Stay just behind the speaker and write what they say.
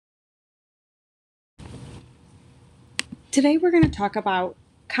Today we're going to talk about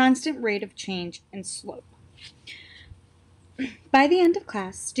constant rate of change and slope. By the end of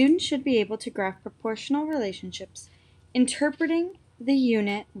class, students should be able to graph proportional relationships, interpreting the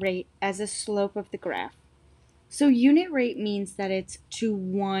unit rate as a slope of the graph. So unit rate means that it's to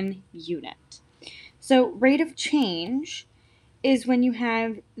 1 unit. So rate of change is when you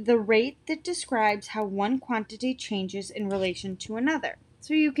have the rate that describes how one quantity changes in relation to another.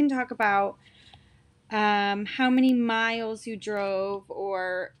 So you can talk about how many miles you drove,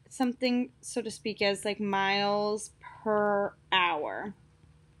 or something, so to speak, as like miles per hour.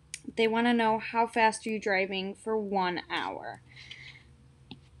 They want to know how fast are you driving for 1 hour.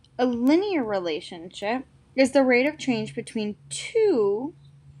 A linear relationship is the rate of change between two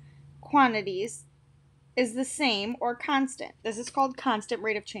quantities is the same or constant. This is called constant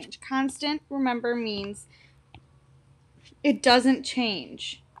rate of change. Constant, remember, means it doesn't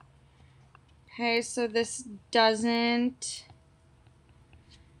change. Okay, so this doesn't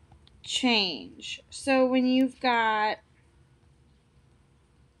change. So when you've got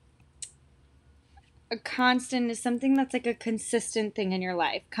a constant is something that's like a consistent thing in your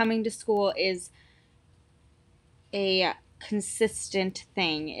life. Coming to school is a consistent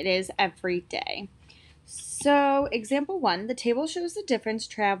thing. It is every day. So example 1, the table shows the difference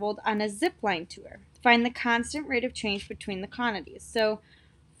traveled on a zip line tour. Find the constant rate of change between the quantities. So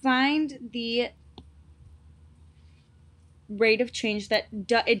find the rate of change that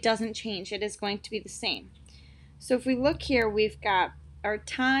it doesn't change. It is going to be the same. So if we look here, we've got our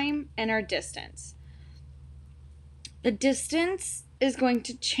time and our distance. The distance is going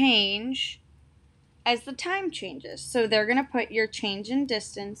to change as the time changes. So they're going to put your change in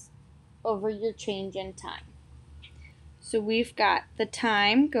distance over your change in time. So we've got the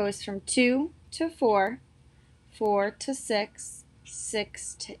time goes from 2 to 4, 4 to 6,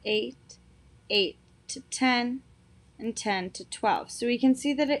 6 to 8, 8 to 10, and 10 to 12. So we can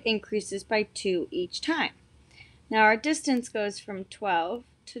see that it increases by 2 each time. Now our distance goes from 12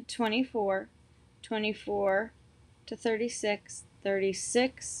 to 24, 24 to 36,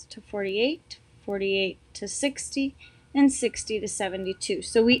 36 to 48, 48 to 60, and 60 to 72.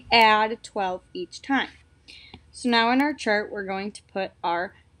 So we add 12 each time. So now in our chart, we're going to put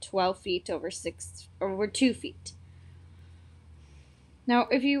our 12 feet over 2 feet. Now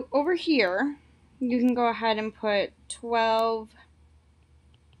if you, over here, you can go ahead and put 12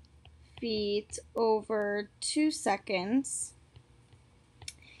 feet over 2 seconds.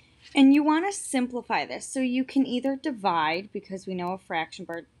 And you want to simplify this. So you can either divide, because we know a fraction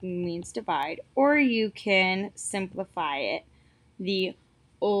bar means divide, or you can simplify it the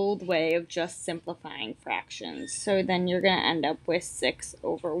old way of just simplifying fractions. So then you're going to end up with 6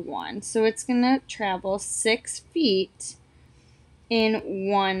 over 1. So it's going to travel 6 feet in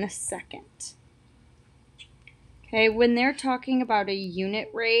 1 second. Okay, when they're talking about a unit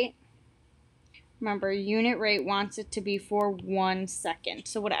rate, remember, unit rate wants it to be for 1 second.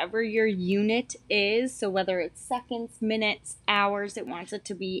 So whatever your unit is, so whether it's seconds, minutes, hours, it wants it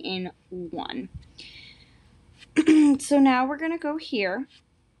to be in 1. So now we're going to go here,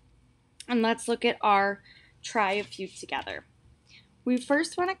 and let's look at our try a few together. We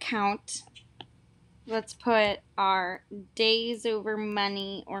first want to count. Let's put our days over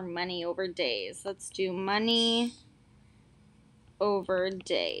money, or money over days. Let's do money over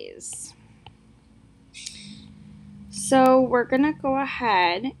days. So we're going to go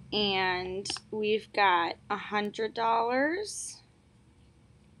ahead, and we've got $100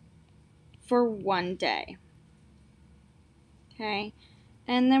 for 1 day. Okay,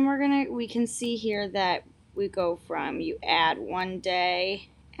 and then we can see here that we go from, you add 1 day,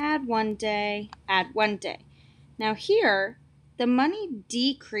 add 1 day, add 1 day. Now here, the money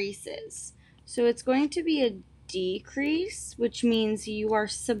decreases. So it's going to be a decrease, which means you are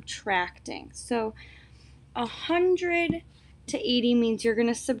subtracting. So 100 to 80 means you're going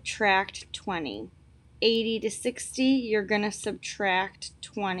to subtract 20. 80 to 60, you're going to subtract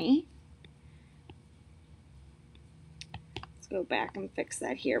 20. Let's go back and fix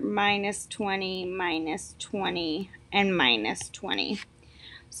that here. Minus 20, minus 20, and minus 20.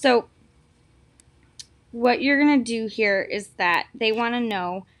 So what you're going to do here is that they want to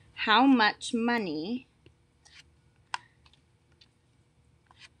know how much money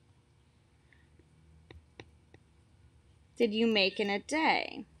did you make in a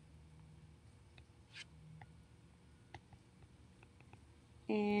day?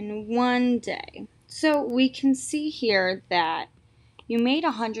 In 1 day. So we can see here that you made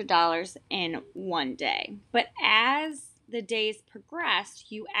 $100 in 1 day, but as the days progressed,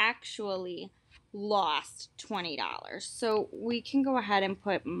 you actually lost $20. So we can go ahead and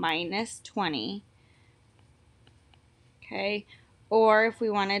put minus 20. okay? Or if we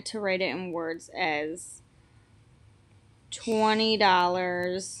wanted to write it in words as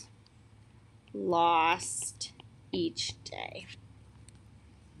 $20 lost each day.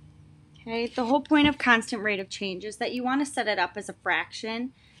 Okay, the whole point of constant rate of change is that you want to set it up as a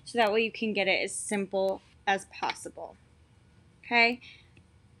fraction so that way you can get it as simple as possible. Okay,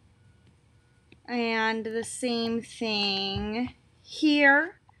 and the same thing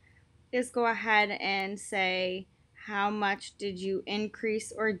here is go ahead and say how much did you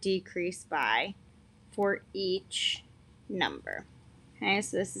increase or decrease by for each number. Okay,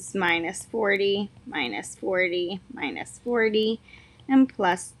 so this is minus 40, minus 40, minus 40, and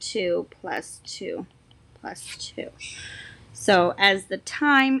plus 2, plus 2, plus 2. So as the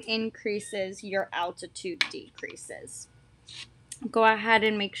time increases, your altitude decreases. Go ahead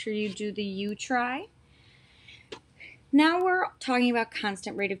and make sure you do the U-try. Now we're talking about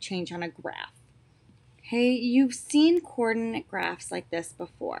constant rate of change on a graph. Okay, you've seen coordinate graphs like this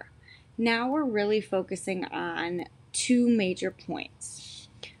before. Now we're really focusing on two major points.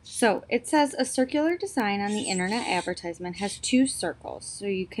 So it says a circular design on the internet advertisement has two circles. So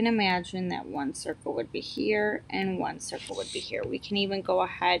you can imagine that one circle would be here and one circle would be here. We can even go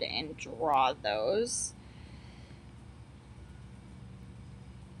ahead and draw those.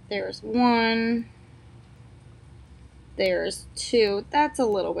 There's one. There's two. That's a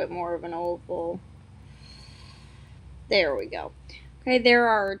little bit more of an oval. There we go. Okay, there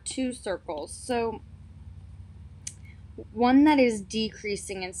are two circles. So one that is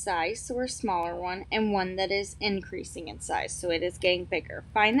decreasing in size, so a smaller one, and one that is increasing in size, so it is getting bigger.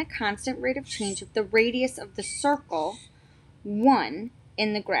 Find the constant rate of change of the radius of the circle 1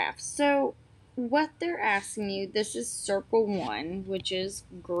 in the graph. So what they're asking you, this is circle 1, which is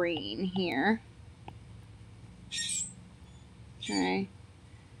green here. Okay.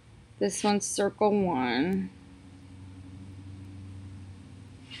 This one's circle 1.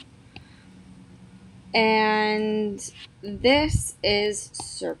 And this is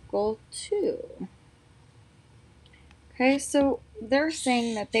circle 2. Okay, so they're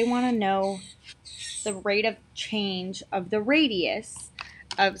saying that they want to know the rate of change of the radius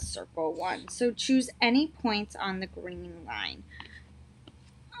of circle 1. So choose any points on the green line.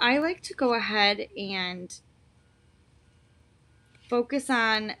 I like to go ahead and focus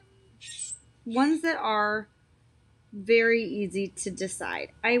on ones that are very easy to decide.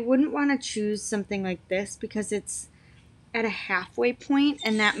 I wouldn't want to choose something like this because it's at a halfway point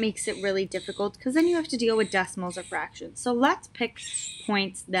and that makes it really difficult because then you have to deal with decimals or fractions. So let's pick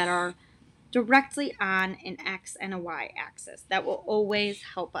points that are directly on an X and a Y axis. That will always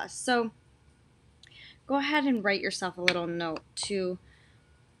help us. So go ahead and write yourself a little note to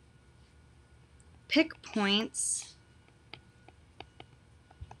pick points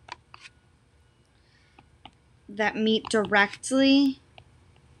that meet directly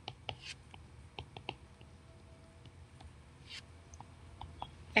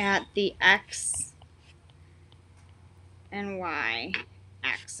at the X and Y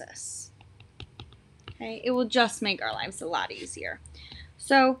axis. Okay, it will just make our lives a lot easier.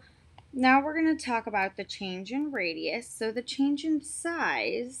 So now we're going to talk about the change in radius, so the change in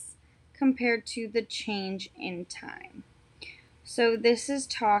size compared to the change in time. So this is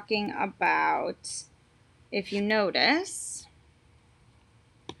talking about, if you notice,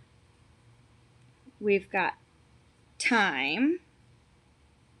 we've got time.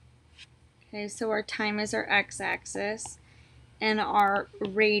 Okay, so our time is our x-axis, and our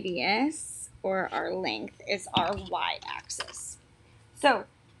radius, or our length, is our y-axis. So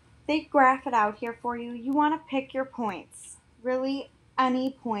they graph it out here for you. You want to pick your points. Really,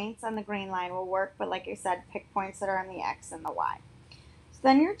 any points on the green line will work, but like I said, pick points that are on the x and the y. So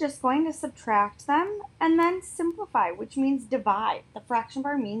then you're just going to subtract them and then simplify, which means divide. The fraction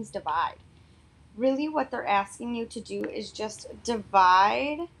bar means divide. Really what they're asking you to do is just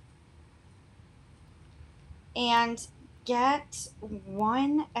divide and get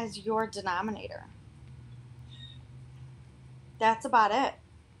 1 as your denominator. That's about it.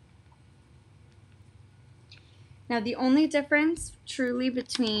 Now the only difference truly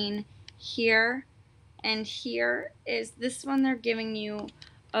between here and here is this one they're giving you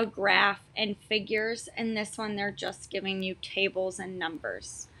a graph and figures, and this one they're just giving you tables and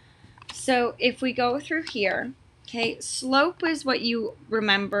numbers. So if we go through here, okay, slope is what you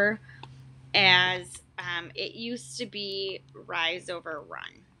remember as it used to be rise over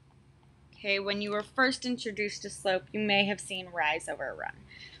run. Okay, when you were first introduced to slope, you may have seen rise over run.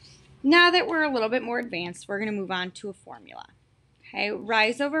 Now that we're a little bit more advanced, we're going to move on to a formula. Okay,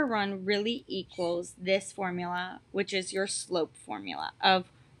 rise over run really equals this formula, which is your slope formula of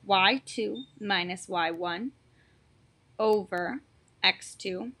y2 minus y1 over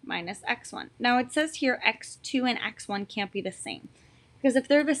x2 minus x1. Now it says here x2 and x1 can't be the same, because if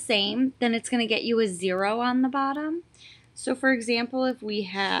they're the same, then it's going to get you a 0 on the bottom. So for example, if we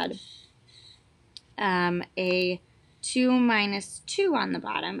had a 2 minus 2 on the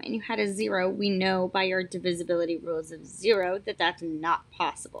bottom and you had a 0, we know by our divisibility rules of 0 that that's not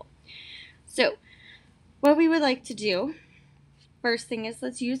possible. So what we would like to do, first thing is,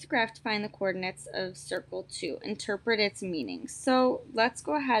 let's use the graph to find the coordinates of circle 2, interpret its meaning. So let's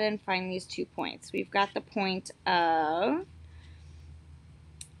go ahead and find these 2 points. We've got the point of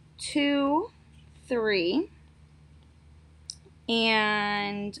 2, 3,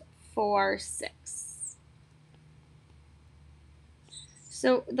 and 4, 6.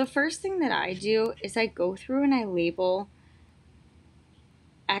 So the first thing that I do is I go through and I label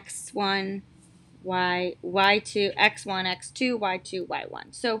x1, y2, x1, x2, y2, y1.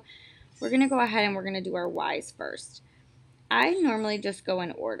 So we're going to go ahead and we're going to do our y's first. I normally just go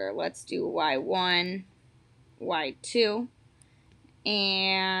in order. Let's do y1, y2,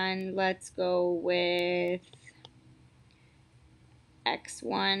 and let's go with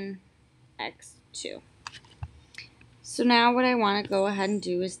x1, x2. So now what I want to go ahead and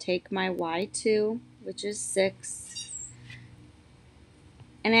do is take my y2, which is 6,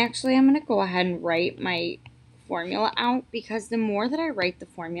 and actually I'm going to go ahead and write my formula out, because the more that I write the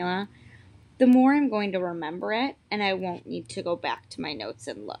formula, the more I'm going to remember it, and I won't need to go back to my notes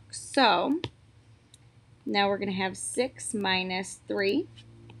and look. So now we're going to have 6 minus 3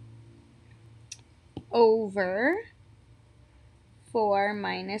 over 4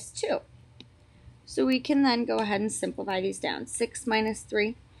 minus 2. So we can then go ahead and simplify these down. 6 minus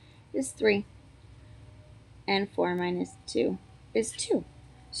 3 is 3, and 4 minus 2 is 2.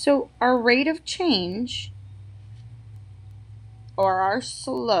 So our rate of change, or our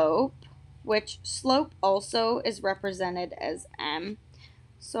slope, which slope also is represented as m,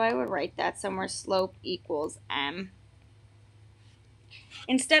 so I would write that somewhere, slope equals m.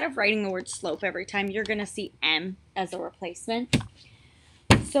 Instead of writing the word slope every time, you're going to see m as a replacement.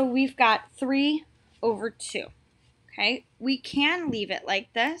 So we've got 3 over 2. Okay, we can leave it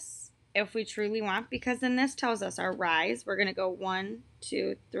like this if we truly want, because then this tells us our rise. We're going to go 1,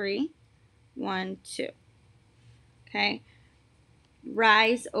 2, 3, 1, 2. Okay,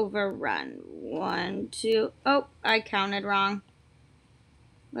 rise over run. 1, 2. Oh, I counted wrong.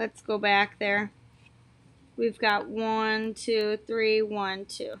 Let's go back there. We've got 1, 2, 3, 1,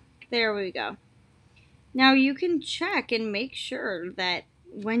 2. There we go. Now you can check and make sure that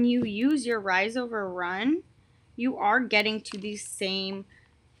when you use your rise over run, you are getting to the same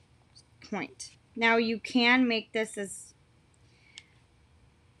point. Now you can make this as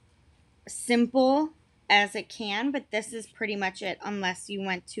simple as it can, but this is pretty much it, unless you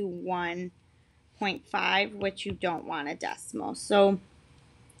went to 1.5, which you don't want a decimal. So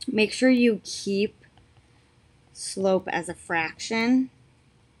make sure you keep slope as a fraction.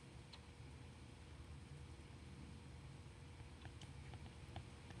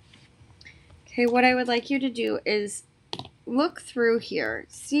 Okay, what I would like you to do is look through here.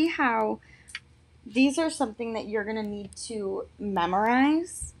 See how these are something that you're going to need to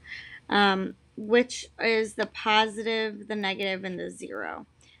memorize, which is the positive, the negative, and the 0.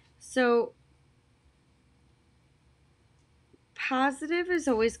 So positive is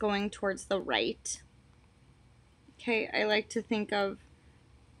always going towards the right. Okay, I like to think of,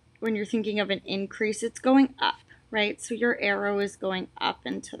 when you're thinking of an increase, it's going up, right? So your arrow is going up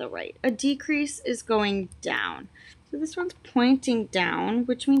and to the right. A decrease is going down. So this one's pointing down,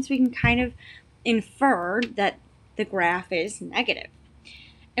 which means we can kind of infer that the graph is negative.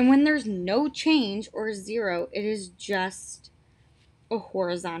 And when there's no change or 0, it is just a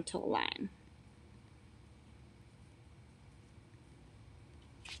horizontal line.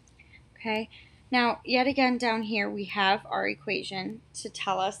 Okay, now yet again down here we have our equation to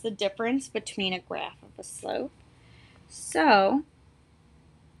tell us the difference between a graph of a slope. So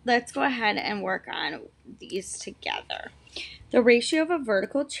let's go ahead and work on these together. The ratio of a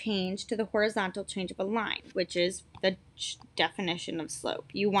vertical change to the horizontal change of a line, which is the definition of slope.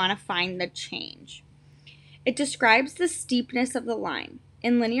 You want to find the change. It describes the steepness of the line.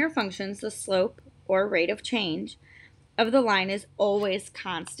 In linear functions, the slope, or rate of change, of the line is always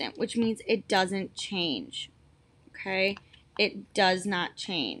constant, which means it doesn't change. Okay? It does not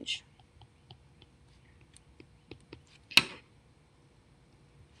change.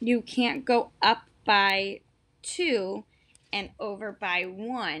 You can't go up by 2 and over by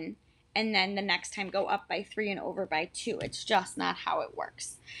 1, and then the next time go up by 3 and over by 2. It's just not how it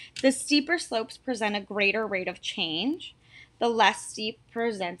works. The steeper slopes present a greater rate of change. The less steep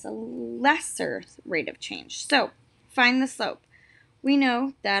presents a lesser rate of change. So, find the slope. We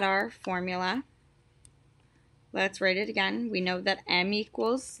know that our formula, let's write it again. We know that m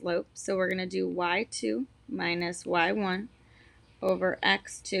equals slope, so we're going to do y2 minus y1 over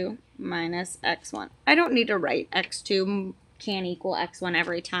x2 minus x1. I don't need to write x2 can equal x1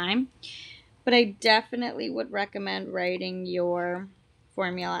 every time, but I definitely would recommend writing your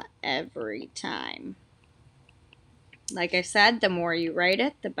formula every time. Like I said, the more you write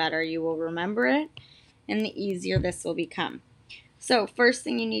it, the better you will remember it, and the easier this will become. So first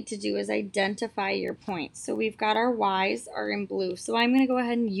thing you need to do is identify your points. So we've got our y's are in blue, so I'm going to go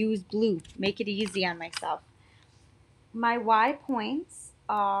ahead and use blue, make it easy on myself. My y points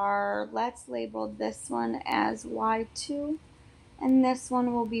are, let's label this one as y2, and this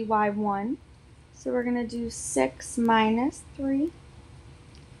one will be y1. So we're going to do 6 minus 3,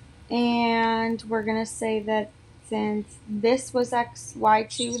 and we're going to say that since this was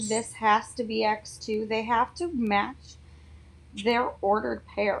y2, this has to be x2. They have to match their ordered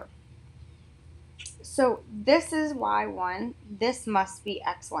pair. So this is y1, this must be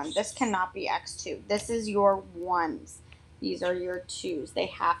x1. This cannot be x2. This is your 1s. These are your 2s. They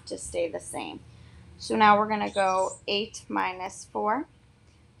have to stay the same. So now we're going to go 8 minus 4.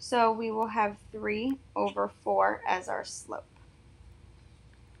 So we will have 3 over 4 as our slope.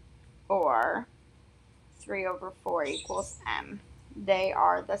 Or 3 over 4 equals m. They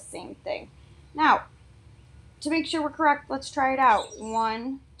are the same thing. Now, to make sure we're correct, let's try it out.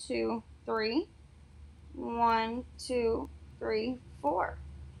 1, 2, 3. 1, 2, 3, 4.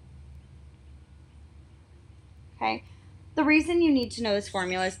 Okay. The reason you need to know this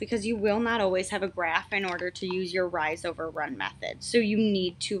formula is because you will not always have a graph in order to use your rise over run method. So you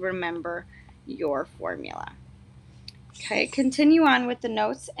need to remember your formula. Okay, continue on with the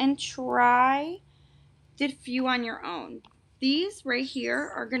notes and try the few on your own. These right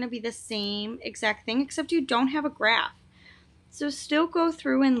here are going to be the same exact thing, except you don't have a graph. So still go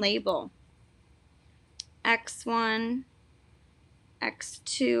through and label x1,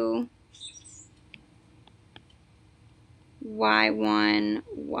 x2, y1,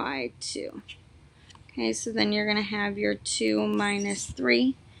 y2. Okay, so then you're going to have your 2 minus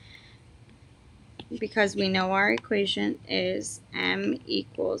 3, because we know our equation is m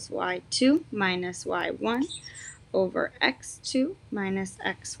equals y2 minus y1 over x2 minus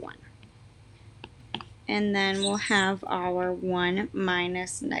x1. And then we'll have our 1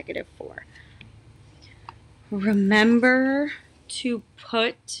 minus negative 4. Remember to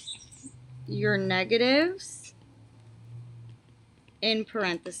put your negatives in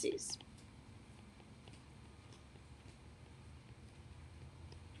parentheses.